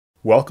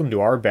Welcome to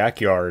our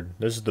backyard.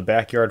 This is the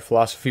Backyard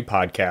Philosophy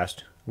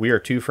Podcast. We are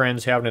two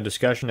friends having a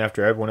discussion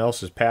after everyone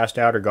else has passed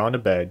out or gone to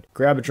bed.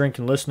 Grab a drink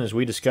and listen as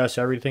we discuss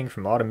everything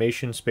from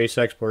automation, space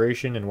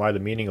exploration, and why the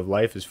meaning of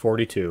life is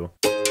 42.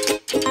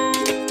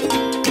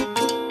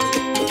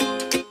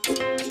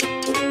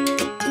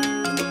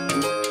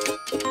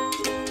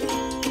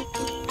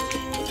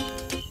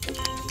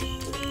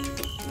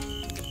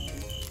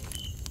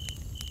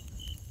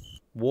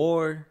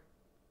 War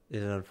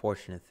is an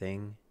unfortunate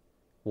thing.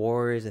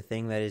 War is a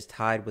thing that is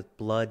tied with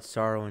blood,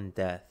 sorrow, and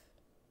death.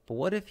 But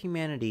what if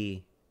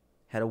humanity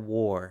had a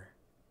war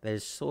that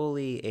is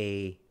solely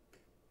a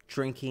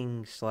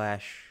drinking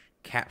slash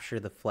capture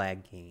the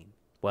flag game?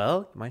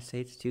 Well, you might say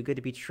it's too good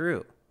to be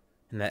true,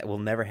 and that will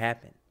never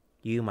happen.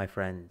 You, my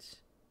friends,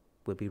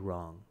 would be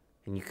wrong,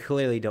 and you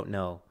clearly don't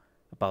know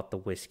about the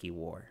whiskey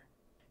war.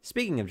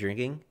 Speaking of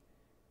drinking,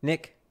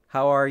 Nick,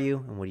 how are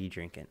you, and what are you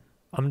drinking?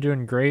 I'm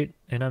doing great,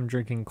 and I'm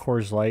drinking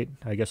Coors Light.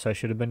 I guess I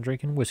should have been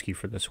drinking whiskey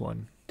for this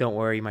one. Don't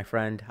worry, my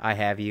friend, I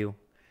have you.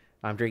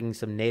 I'm drinking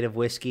some native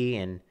whiskey,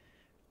 and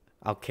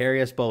I'll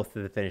carry us both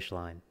to the finish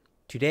line.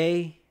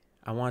 Today,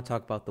 I want to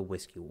talk about the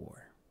whiskey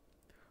war.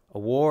 A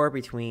war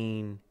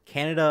between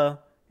Canada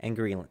and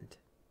Greenland.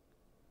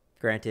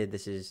 Granted,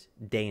 this is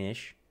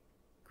Danish,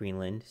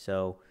 Greenland,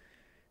 so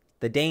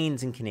the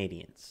Danes and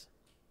Canadians.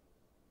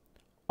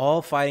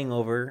 All fighting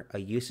over a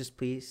useless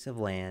piece of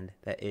land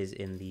that is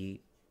in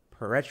the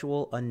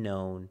perpetual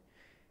unknown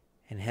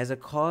and has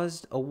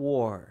caused a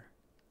war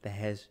that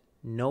has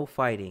no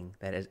fighting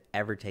that has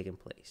ever taken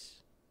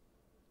place.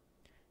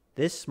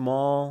 This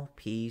small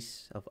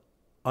piece of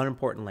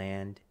unimportant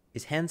land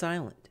is Hans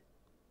Island,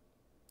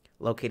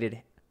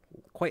 located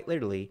quite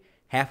literally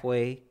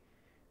halfway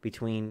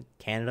between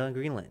Canada and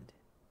Greenland,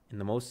 in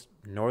the most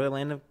northern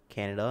land of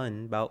Canada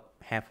and about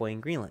halfway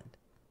in Greenland.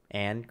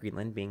 And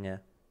Greenland being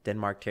a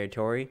Denmark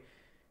territory,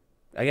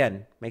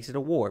 again, makes it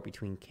a war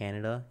between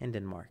Canada and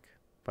Denmark.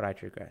 But I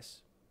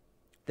digress.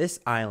 This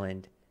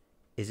island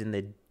is in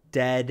the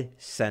dead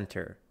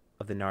center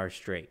of the Nares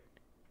Strait.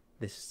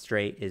 This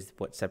strait is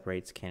what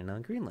separates Canada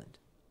and Greenland.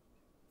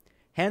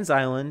 Hans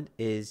Island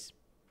is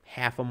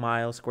half a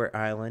mile square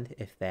island,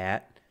 if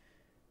that.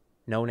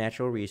 No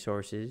natural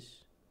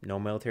resources, no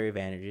military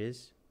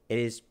advantages. It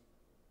is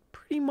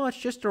pretty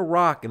much just a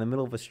rock in the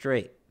middle of a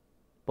strait.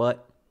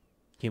 But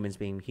humans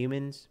being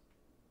humans,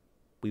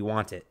 we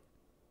want it.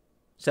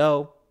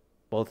 So,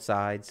 both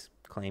sides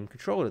claim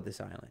control of this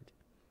island.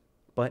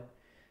 But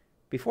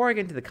before I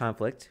get into the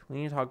conflict, we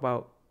need to talk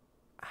about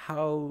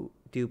how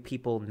do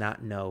people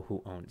not know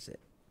who owns it.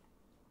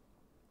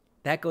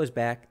 That goes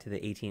back to the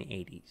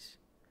 1880s,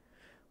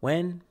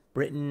 when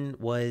Britain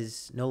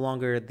was no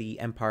longer the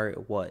empire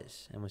it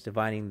was and was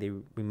dividing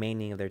the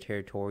remaining of their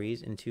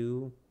territories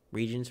into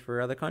regions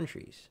for other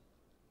countries.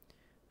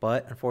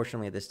 But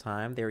unfortunately at this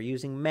time, they were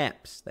using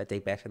maps that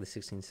date back to the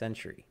 16th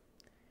century.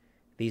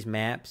 These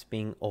maps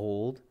being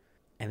old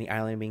and the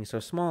island being so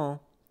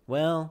small,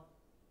 well,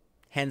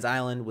 Hans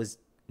Island was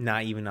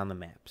not even on the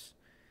maps.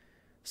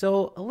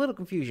 So a little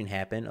confusion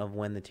happened of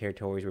when the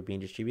territories were being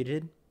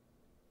distributed.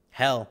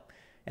 Hell,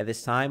 at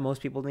this time,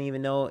 most people didn't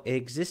even know it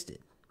existed.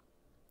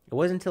 It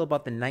wasn't until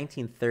about the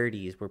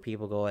 1930s where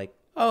people go like,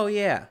 oh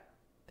yeah,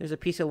 there's a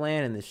piece of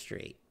land in this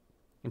strait.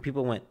 And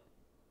people went,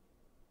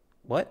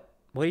 what?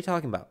 What are you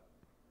talking about?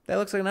 That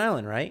looks like an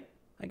island, right?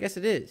 I guess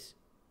it is.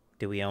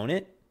 Do we own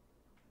it?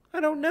 I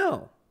don't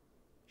know.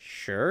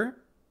 Sure.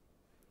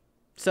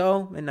 So,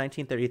 in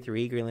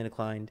 1933, Greenland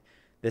declined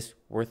this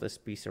worthless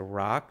piece of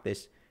rock,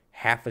 this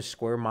half a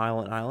square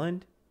mile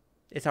island.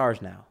 It's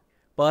ours now.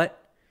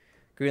 But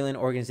Greenland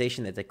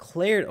organization that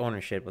declared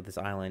ownership of this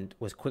island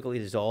was quickly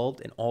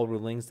dissolved, and all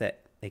rulings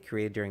that they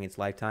created during its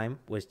lifetime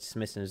was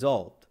dismissed and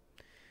dissolved.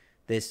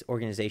 This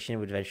organization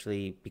would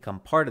eventually become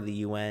part of the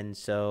UN,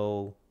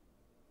 so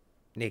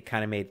it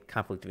kind of made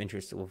conflict of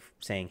interest of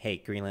saying, hey,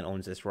 Greenland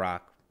owns this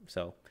rock.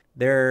 So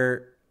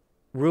their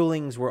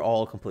rulings were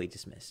all completely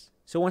dismissed.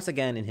 So once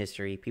again in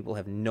history, people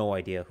have no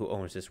idea who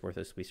owns this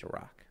worthless piece of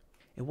rock.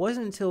 It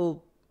wasn't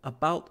until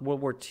about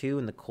World War II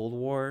and the Cold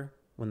War,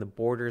 when the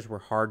borders were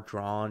hard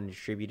drawn and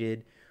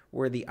distributed,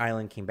 where the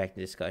island came back to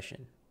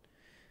discussion.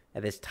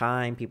 At this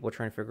time, people were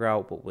trying to figure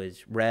out what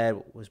was red,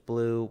 what was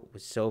blue, what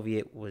was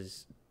Soviet, what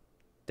was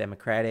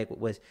democratic, what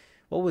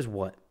was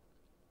what.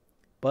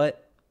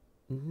 But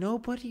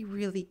nobody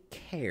really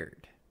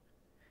cared.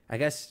 I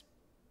guess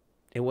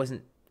it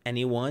wasn't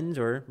anyone's,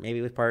 or maybe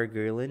it was part of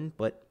Greenland,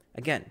 but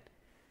again,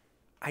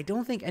 I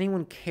don't think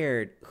anyone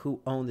cared who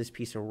owned this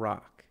piece of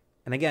rock.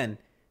 And again,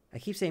 I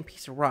keep saying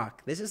piece of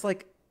rock. This is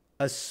like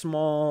a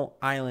small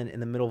island in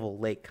the middle of a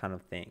lake kind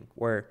of thing,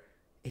 where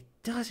it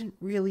doesn't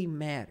really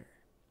matter.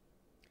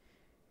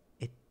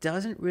 It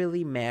doesn't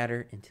really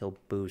matter until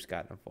booze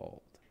got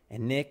involved.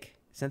 And Nick,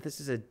 since this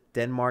is a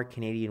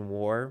Denmark-Canadian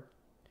war,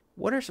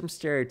 what are some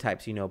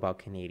stereotypes you know about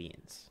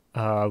Canadians?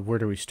 Where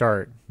do we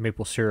start?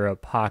 Maple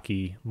syrup,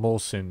 hockey,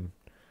 Molson.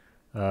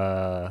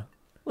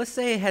 Let's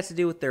say it has to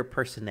do with their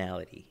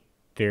personality.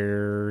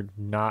 They're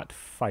not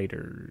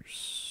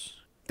fighters.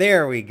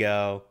 There we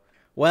go.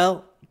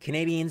 Well,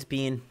 Canadians,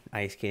 being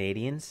nice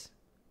Canadians,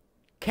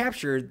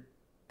 captured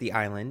the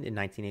island in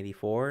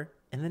 1984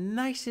 in the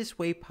nicest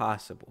way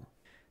possible.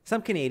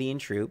 Some Canadian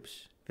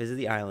troops visited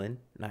the island,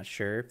 not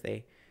sure if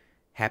they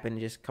happened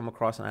to just come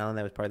across an island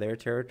that was part of their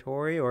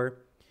territory or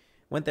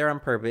went there on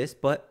purpose,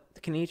 but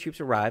the Canadian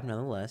troops arrived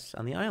nonetheless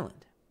on the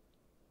island.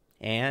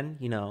 And,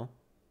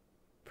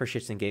 for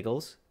shits and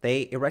giggles,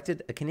 they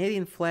erected a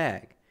Canadian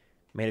flag,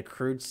 made a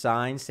crude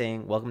sign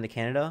saying, "Welcome to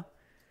Canada,"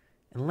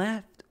 and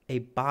left a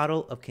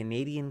bottle of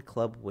Canadian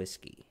Club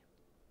whiskey.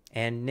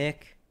 And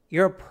Nick,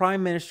 you're a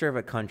prime minister of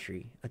a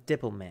country, a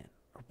diplomat,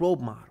 a role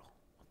model,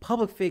 a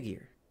public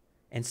figure,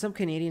 and some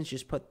Canadians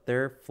just put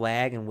their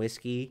flag and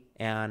whiskey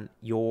on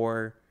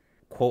your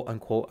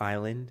quote-unquote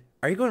island.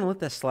 Are you going to let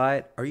that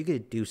slide, or are you going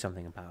to do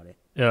something about it?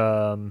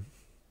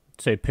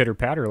 Say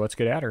pitter-patter, let's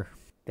get at her.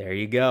 There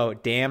you go.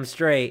 Damn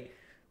straight.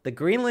 The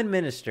Greenland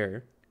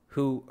minister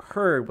who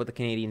heard what the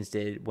Canadians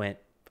did went,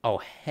 "Oh,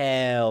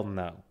 hell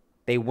no."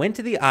 They went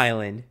to the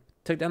island,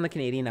 took down the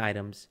Canadian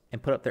items,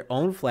 and put up their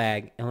own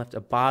flag and left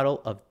a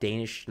bottle of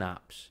Danish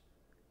schnapps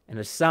and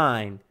a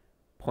sign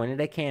pointed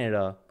at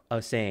Canada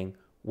of saying,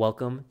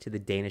 "Welcome to the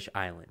Danish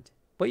island."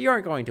 But you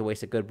aren't going to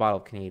waste a good bottle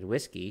of Canadian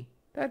whiskey.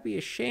 That'd be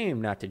a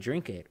shame not to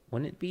drink it,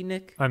 wouldn't it be,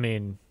 Nick? I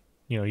mean,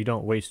 you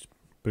don't waste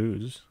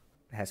booze.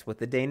 That's what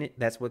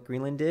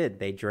Greenland did.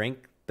 They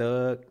drank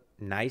the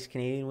nice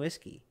Canadian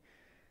whiskey.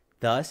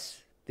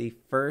 Thus, the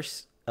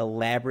first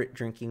elaborate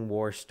drinking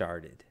war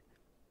started.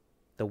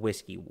 The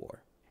Whiskey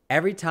War.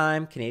 Every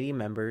time Canadian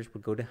members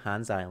would go to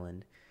Hans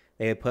Island,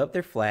 they would put up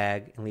their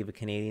flag and leave a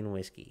Canadian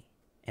whiskey,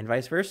 and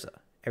vice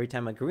versa. Every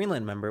time a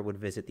Greenland member would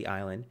visit the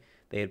island,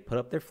 they would put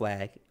up their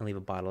flag and leave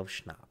a bottle of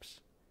schnapps.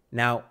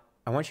 Now,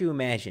 I want you to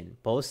imagine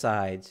both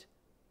sides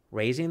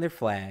raising their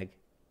flag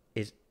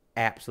is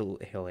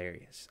absolutely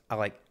hilarious.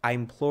 I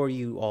implore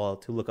you all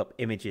to look up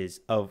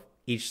images of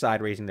each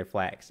side raising their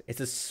flags.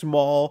 It's a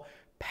small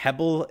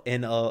pebble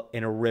in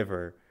a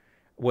river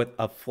with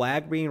a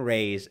flag being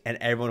raised and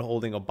everyone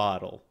holding a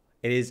bottle.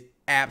 It is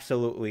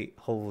absolutely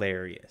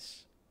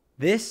hilarious.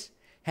 This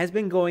has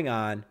been going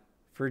on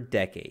for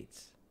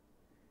decades.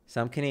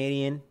 Some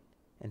Canadian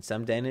and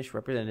some Danish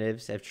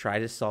representatives have tried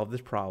to solve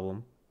this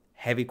problem,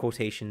 heavy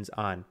quotations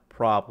on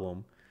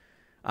problem,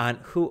 on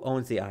who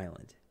owns the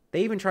island.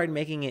 They even tried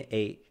making it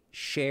a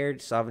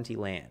shared sovereignty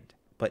land,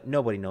 but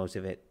nobody knows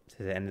of it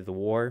to the end of the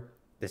war,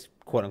 this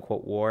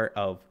quote-unquote war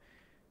of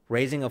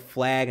raising a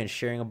flag and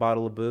sharing a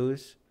bottle of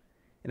booze.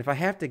 And if I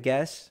have to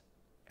guess,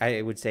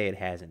 I would say it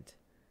hasn't.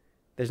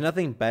 There's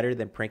nothing better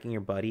than pranking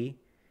your buddy,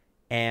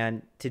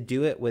 and to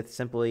do it with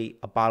simply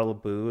a bottle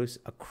of booze,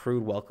 a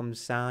crude welcome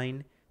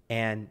sign,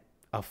 and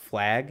a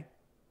flag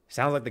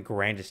sounds like the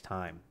grandest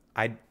time.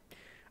 I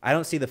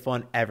don't see the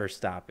fun ever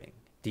stopping.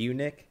 Do you,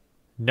 Nick?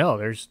 No,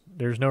 there's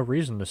no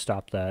reason to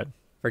stop that.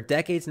 For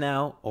decades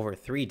now, over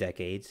 3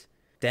 decades,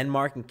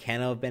 Denmark and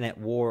Canada have been at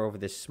war over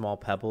this small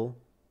pebble,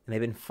 and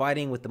they've been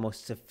fighting with the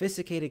most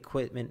sophisticated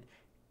equipment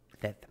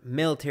that the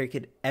military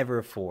could ever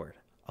afford.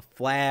 A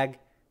flag,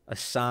 a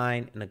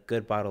sign, and a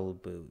good bottle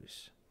of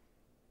booze.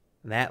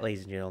 And that,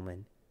 ladies and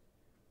gentlemen,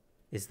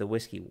 is the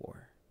Whiskey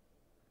War.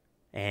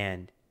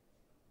 And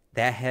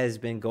that has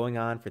been going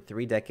on for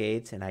 3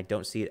 decades, and I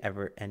don't see it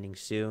ever ending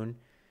soon.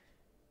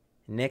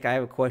 Nick, I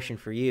have a question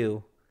for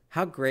you.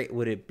 How great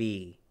would it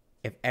be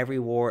if every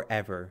war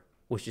ever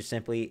was just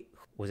simply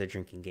a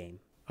drinking game?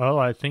 Oh,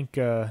 I think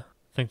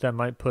that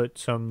might put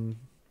some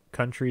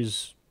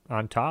countries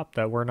on top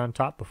that weren't on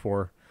top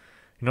before.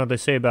 You know what they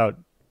say about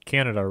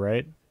Canada,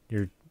 right?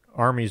 Your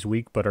army's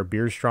weak, but our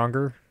beer's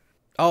stronger.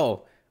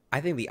 Oh, I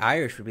think the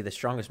Irish would be the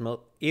strongest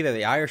either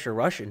the Irish or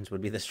Russians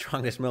would be the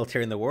strongest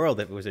military in the world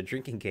if it was a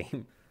drinking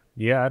game.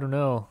 Yeah, I don't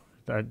know.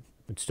 I'd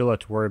still have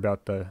to worry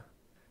about the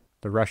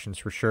Russians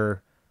for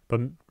sure.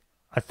 But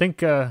I think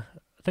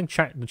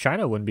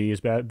China wouldn't be as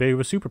big of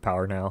a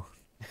superpower now.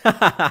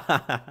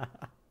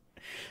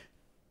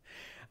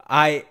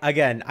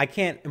 I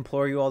can't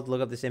implore you all to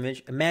look up this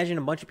image. Imagine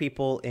a bunch of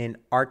people in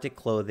Arctic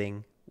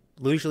clothing.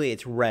 Usually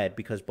it's red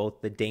because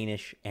both the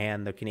Danish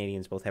and the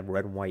Canadians both have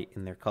red and white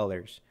in their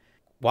colors.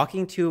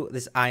 Walking to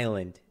this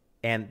island,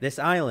 and this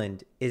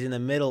island is in the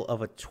middle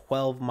of a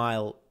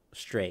 12-mile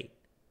strait.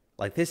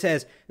 Like this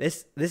is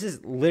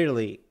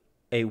literally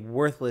a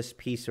worthless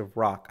piece of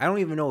rock. I don't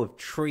even know if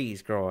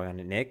trees grow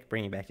on it, Nick.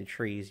 Bringing back to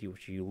trees,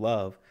 which you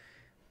love.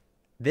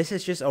 This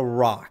is just a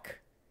rock.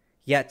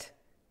 Yet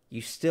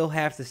you still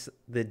have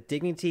the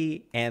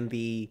dignity and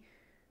the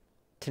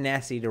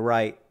tenacity to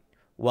write,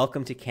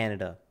 "Welcome to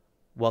Canada.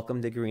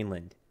 Welcome to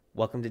Greenland.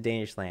 Welcome to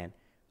Danish land,"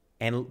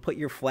 and put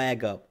your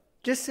flag up.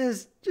 Just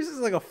as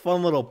like a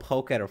fun little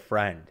poke at a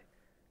friend.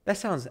 That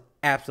sounds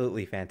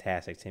absolutely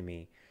fantastic to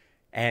me.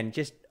 And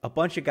just a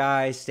bunch of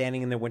guys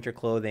standing in their winter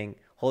clothing,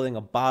 holding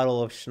a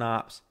bottle of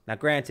schnapps. Now,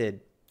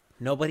 granted,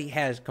 nobody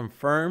has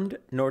confirmed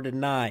nor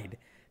denied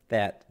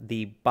that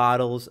the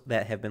bottles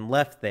that have been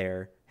left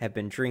there have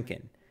been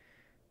drinking.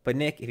 But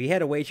Nick, if you had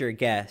to wager a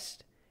guess,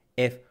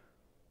 if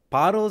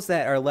bottles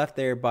that are left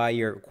there by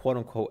your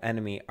quote-unquote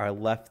enemy are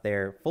left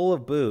there full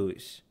of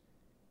booze,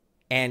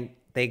 and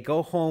they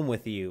go home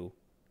with you,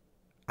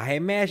 I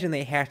imagine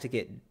they have to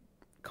get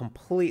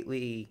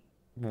completely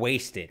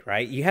wasted,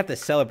 right? You have to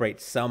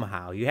celebrate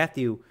somehow. You have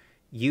to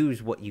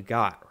use what you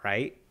got,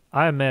 right?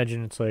 I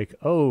imagine it's like,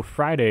 oh,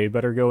 Friday,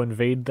 better go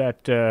invade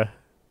that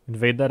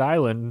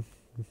island,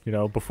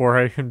 before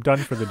I'm done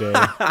for the day.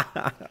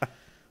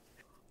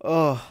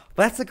 Oh,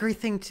 that's a great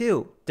thing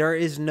too. There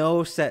is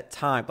no set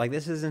time. Like,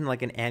 this isn't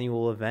like an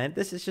annual event.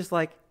 This is just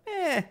like,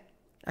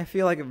 I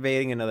feel like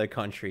invading another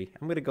country.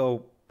 I'm going to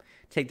go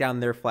take down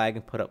their flag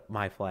and put up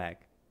my flag.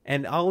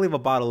 And I'll leave a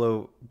bottle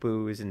of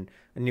booze and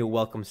a new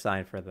welcome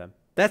sign for them.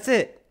 That's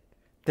it.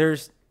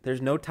 There's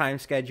no time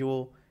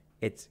schedule.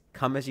 It's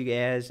come as you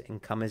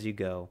and come as you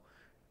go.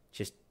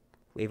 Just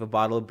leave a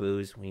bottle of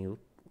booze when you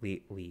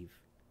leave.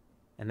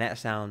 And that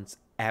sounds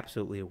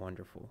absolutely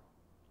wonderful.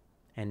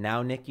 And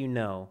now, Nick, you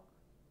know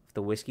of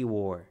the whiskey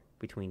war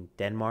between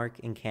Denmark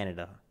and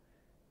Canada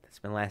that's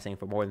been lasting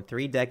for more than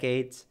 3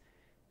 decades,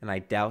 and I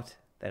doubt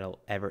that it'll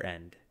ever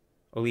end.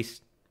 Or at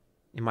least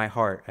in my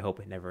heart, I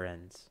hope it never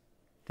ends.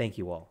 Thank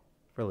you all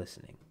for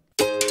listening.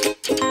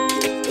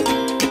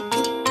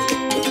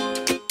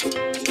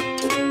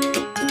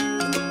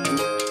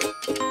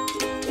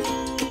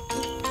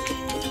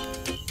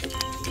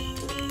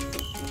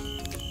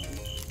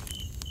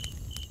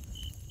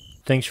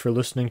 Thanks for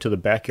listening to the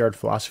Backyard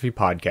Philosophy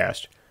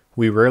Podcast.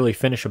 We rarely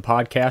finish a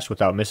podcast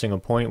without missing a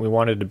point we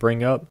wanted to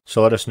bring up,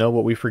 so let us know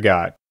what we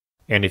forgot.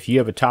 And if you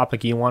have a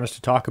topic you want us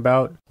to talk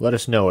about, let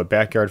us know at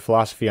Backyard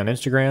Philosophy on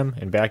Instagram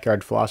and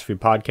Backyard Philosophy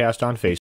Podcast on Facebook.